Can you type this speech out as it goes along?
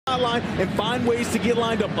sideline and find ways to get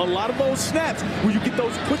lined up. A lot of those snaps where you get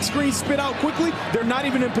those quick screens spit out quickly, they're not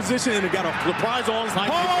even in position, and they got a surprise on line.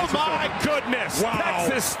 Oh my goodness! Wow.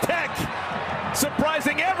 Texas Tech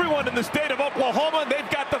surprising everyone in the state of Oklahoma. They've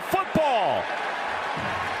got the football.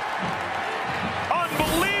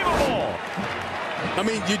 Unbelievable! I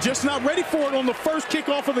mean, you're just not ready for it on the first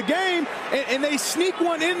kickoff of the game, and they sneak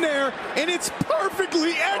one in there, and it's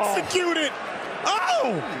perfectly executed.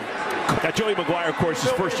 Oh! Now, Joey McGuire, of course,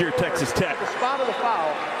 his first year at Texas Tech. The spot of the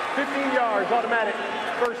foul, 15 yards, automatic,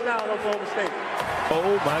 first down, Oklahoma State.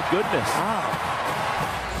 Oh, my goodness. Wow.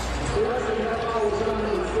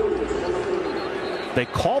 They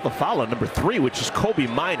call the foul on number 3, which is Kobe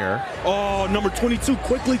Minor. Oh, number 22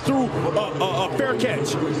 quickly threw a fair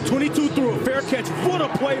catch. 22 threw a fair catch. What a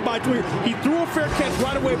play by 20. He threw a fair catch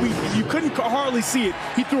right away. You couldn't hardly see it.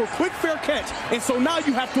 He threw a quick fair catch. And so now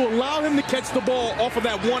you have to allow him to catch the ball off of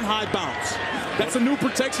that one high bounce. That's a new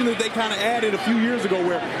protection that they kind of added a few years ago,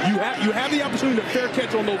 where you have the opportunity to fair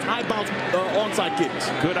catch on those high bounce onside kicks.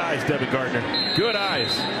 Good eyes, Devin Gardner. Good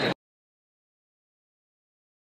eyes.